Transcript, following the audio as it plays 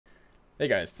Hey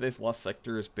guys, today's Lost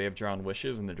Sector is Bay of Drowned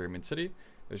Wishes in the Dreaming City.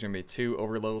 There's going to be 2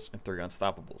 Overloads and 3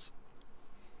 Unstoppables.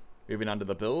 Moving on to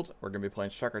the build, we're going to be playing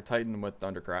Striker Titan with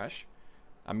Thunder Crash.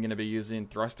 I'm going to be using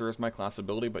Thruster as my class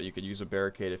ability, but you could use a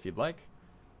Barricade if you'd like.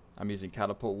 I'm using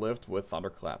Catapult Lift with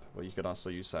Thunderclap, but you could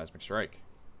also use Seismic Strike.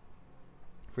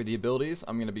 For the abilities,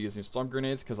 I'm going to be using Storm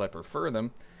Grenades because I prefer them,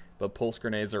 but Pulse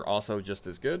Grenades are also just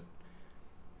as good.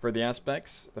 For the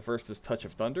aspects, the first is Touch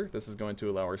of Thunder. This is going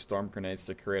to allow our Storm Grenades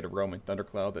to create a roaming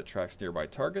thundercloud that tracks nearby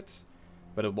targets,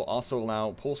 but it will also allow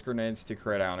Pulse Grenades to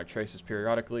create ionic traces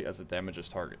periodically as it damages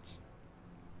targets.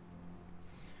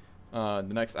 The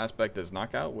next aspect is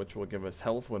Knockout, which will give us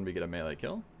health when we get a melee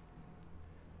kill.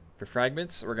 For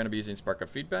fragments, we're going to be using Spark of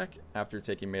Feedback. After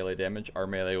taking melee damage, our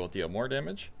melee will deal more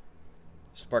damage.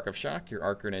 Spark of Shock, your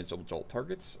arc grenades will jolt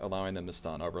targets, allowing them to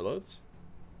stun overloads.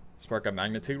 Spark of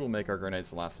Magnitude will make our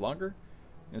grenades last longer,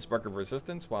 and Spark of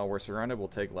Resistance, while we're surrounded, will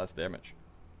take less damage.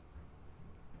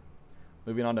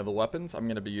 Moving on to the weapons, I'm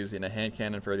going to be using a hand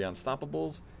cannon for the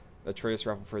Unstoppables, a Trace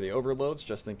Rifle for the Overloads,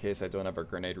 just in case I don't have a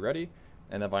grenade ready,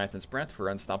 and a Leviathan's Breath for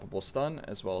Unstoppable Stun,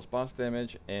 as well as boss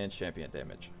damage and champion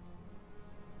damage.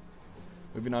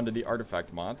 Moving on to the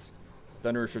artifact mods,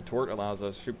 Thunderous Retort allows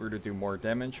us Super to do more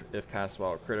damage if cast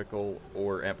while critical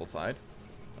or amplified.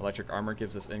 Electric Armor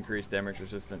gives us increased damage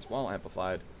resistance while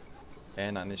amplified,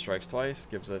 and Lightning Strikes Twice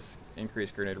gives us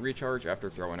increased grenade recharge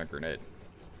after throwing a grenade.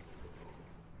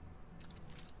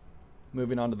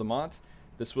 Moving on to the mods,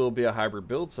 this will be a hybrid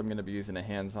build, so I'm going to be using a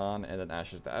hands-on and an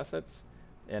Ashes to Assets,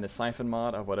 and a Siphon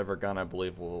mod of whatever gun I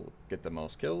believe will get the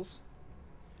most kills.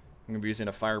 I'm going to be using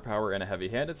a Firepower and a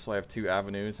Heavy-Handed, so I have 2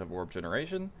 avenues of Orb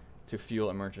Generation to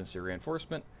fuel Emergency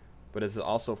Reinforcement, but it's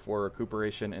also for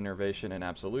Recuperation, Innervation, and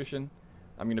Absolution.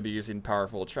 I'm going to be using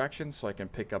Powerful Attraction so I can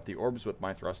pick up the orbs with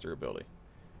my Thruster ability.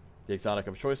 The exotic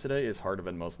of choice today is Heart of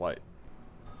Inmost Light.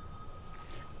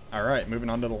 Alright, moving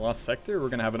on to the Lost Sector, we're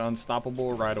going to have an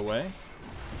Unstoppable right away.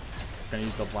 We're going to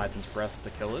use the Leviathan's Breath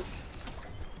to kill it.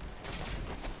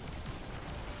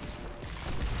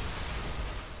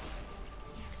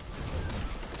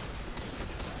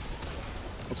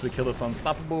 Once we kill this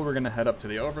Unstoppable, we're going to head up to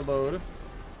the Overload.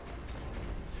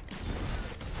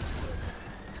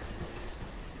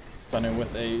 Stunning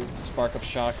with a Spark of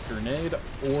Shock grenade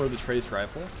or the Trace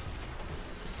Rifle.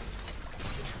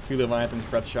 2 Leviathan's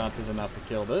Breath shots is enough to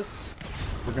kill this.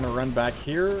 We're going to run back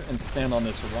here and stand on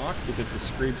this rock because the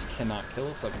Screeps cannot kill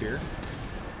us up here.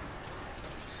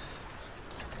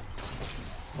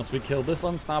 Once we kill this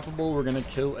Unstoppable, we're going to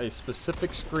kill a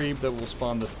specific Screep that will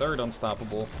spawn the 3rd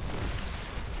Unstoppable.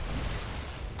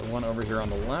 The one over here on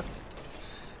the left.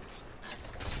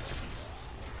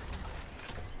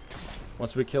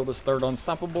 Once we kill this 3rd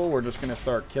Unstoppable, we're just going to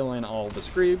start killing all the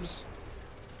Screebs.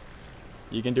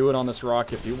 You can do it on this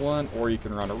rock if you want, or you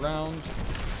can run around.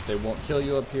 They won't kill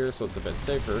you up here, so it's a bit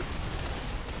safer.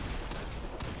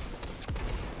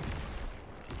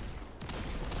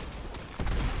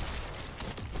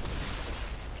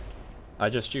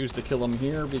 I just choose to kill them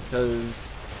here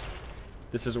because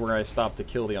this is where I stop to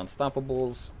kill the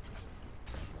Unstoppables.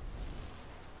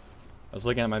 I was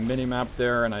looking at my mini-map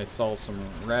there and I saw some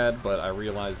red, but I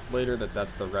realized later that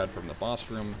that's the red from the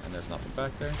boss room and there's nothing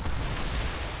back there.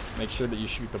 Make sure that you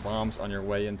shoot the bombs on your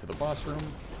way into the boss room.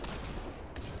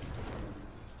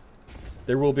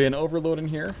 There will be an Overload in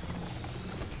here.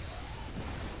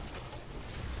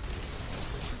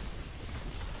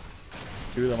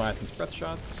 Two Leviathan's Breath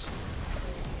shots.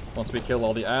 Once we kill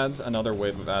all the adds, another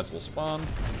wave of adds will spawn.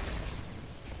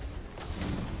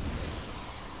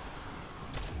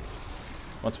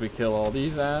 Once we kill all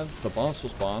these adds, the boss will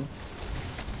spawn.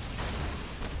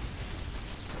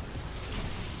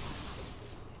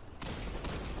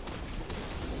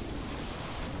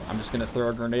 I'm just going to throw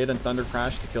a grenade and Thunder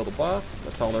Crash to kill the boss.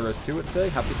 That's all there is to it today.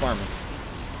 Happy farming.